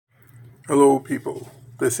Hello, people.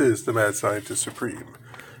 This is the Mad Scientist Supreme,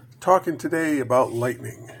 talking today about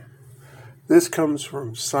lightning. This comes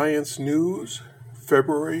from Science News,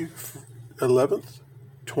 February 11th,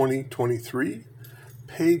 2023,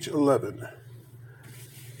 page 11.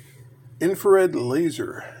 Infrared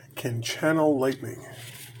laser can channel lightning.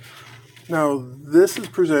 Now, this is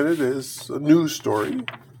presented as a news story.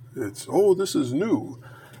 This is new.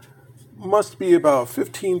 Must be about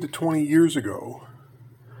 15 to 20 years ago.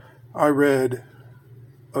 I read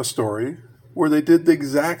a story where they did the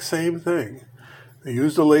exact same thing. They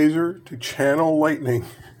used a laser to channel lightning,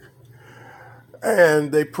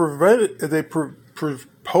 and they proposed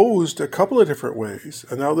a couple of different ways.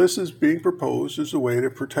 And now this is being proposed as a way to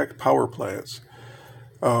protect power plants,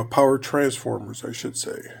 power transformers, I should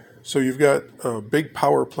say. So you've got a big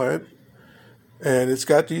power plant, and it's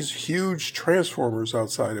got these huge transformers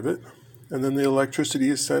outside of it. And then the electricity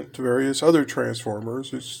is sent to various other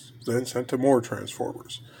transformers, which then sent to more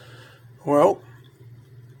transformers. Well,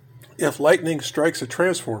 if lightning strikes a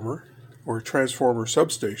transformer or a transformer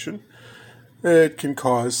substation, it can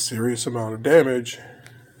cause serious amount of damage,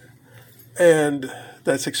 and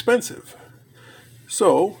that's expensive.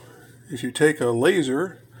 So, if you take a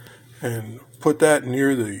laser and put that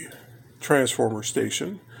near the transformer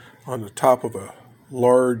station on the top of a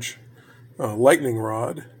large lightning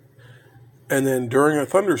rod, and then during a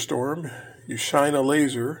thunderstorm, you shine a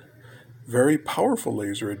laser, very powerful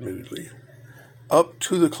laser admittedly, up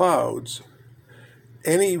to the clouds,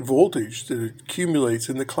 any voltage that accumulates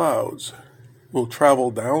in the clouds will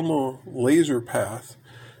travel down the laser path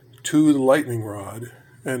to the lightning rod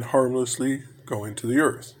and harmlessly go into the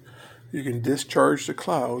earth. You can discharge the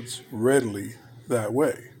clouds readily that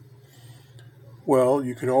way. Well,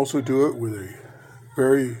 you can also do it with a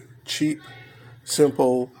very cheap,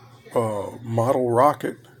 simple model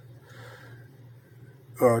rocket.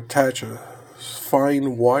 Attach a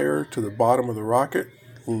fine wire to the bottom of the rocket,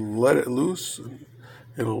 let it loose,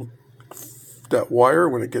 and that wire,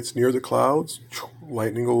 when it gets near the clouds,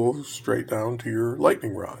 lightning will go straight down to your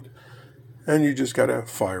lightning rod. And you just got to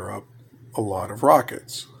fire up a lot of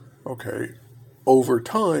rockets. Okay. Over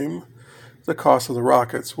time, the cost of the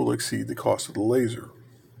rockets will exceed the cost of the laser.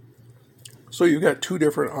 So you've got two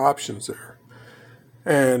different options there.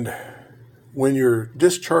 And when you're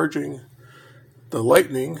discharging the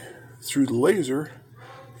lightning through the laser,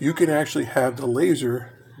 you can actually have the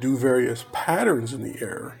laser do various patterns in the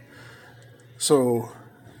air. So,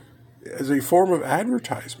 as a form of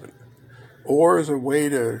advertisement, or as a way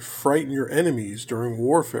to frighten your enemies during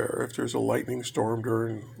warfare, if there's a lightning storm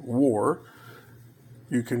during war,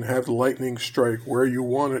 you can have the lightning strike where you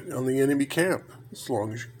want it on the enemy camp, as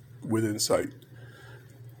long as you're within sight.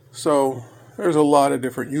 So, there's a lot of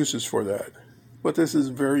different uses for that. But this is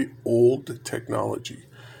very old technology.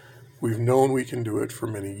 We've known we can do it for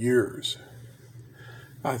many years.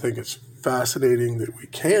 I think it's fascinating that we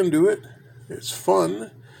can do it. It's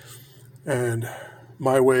fun. And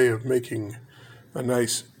my way of making a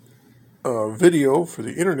nice video for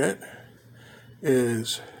the internet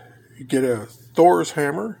is you get a Thor's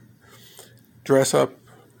hammer, dress up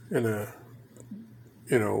in a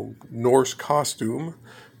Norse costume,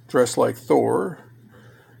 dress like Thor,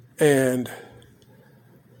 and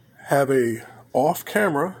have the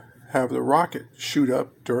rocket shoot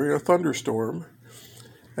up during a thunderstorm,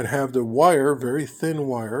 and have the wire, very thin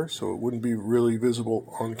wire, so it wouldn't be really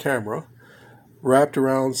visible on camera, wrapped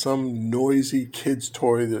around some noisy kid's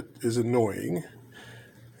toy that is annoying.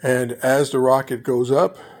 And as the rocket goes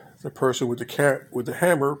up, the person with the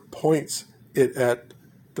hammer points it at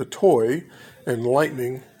the toy, and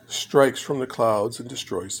lightning strikes from the clouds and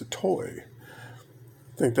destroys the toy.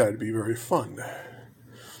 I think that'd be very fun.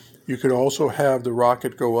 You could also have the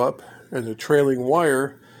rocket go up and the trailing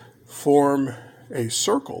wire form a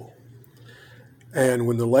circle. And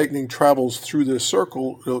when the lightning travels through this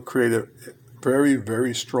circle, it'll create a very,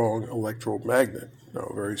 very strong electromagnet. Now,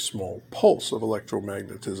 a very small pulse of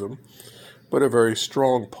electromagnetism, but a very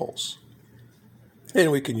strong pulse.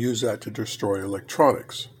 And we can use that to destroy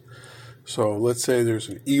electronics. So let's say there's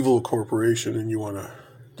an evil corporation and you want to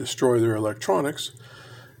destroy their electronics.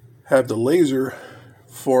 Have the laser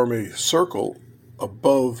form a circle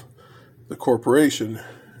above the corporation,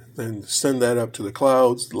 then send that up to the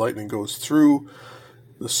clouds. The lightning goes through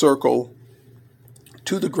the circle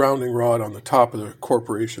to the grounding rod on the top of the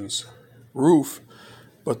corporation's roof,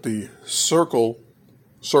 but the circles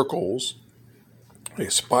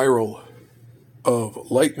a spiral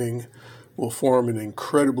of lightning will form an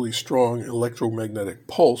incredibly strong electromagnetic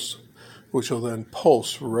pulse, which will then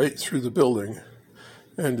pulse right through the building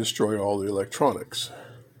and destroy all the electronics.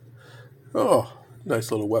 Oh,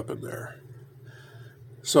 nice little weapon there.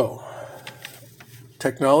 So,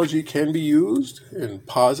 technology can be used in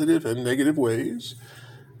positive and negative ways.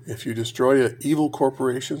 If you destroy an evil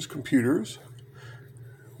corporation's computers,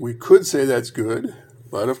 we could say that's good,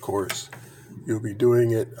 but of course, you'll be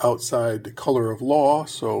doing it outside the color of law,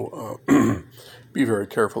 so be very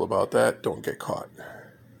careful about that. Don't get caught.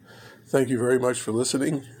 Thank you very much for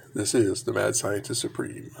listening. This is the Mad Scientist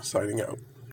Supreme, signing out.